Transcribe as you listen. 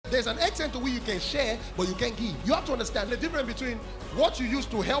There's an extent to which you can share, but you can't give. You have to understand the difference between what you use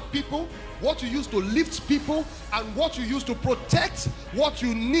to help people, what you use to lift people, and what you use to protect what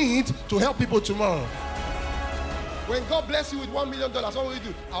you need to help people tomorrow. When God bless you with $1 million, what will you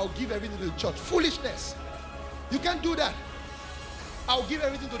do? I'll give everything to the church. Foolishness. You can't do that. I'll give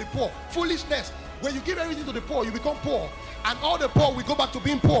everything to the poor. Foolishness. When you give everything to the poor, you become poor. And all the poor will go back to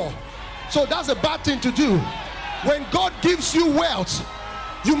being poor. So that's a bad thing to do. When God gives you wealth,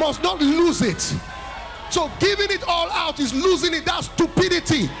 you must not lose it. So giving it all out is losing it. That's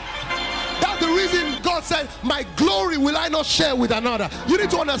stupidity. That's the reason God said, my glory will I not share with another. You need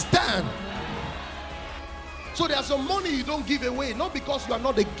to understand. So there's some money you don't give away, not because you are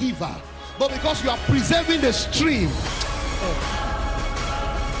not a giver, but because you are preserving the stream.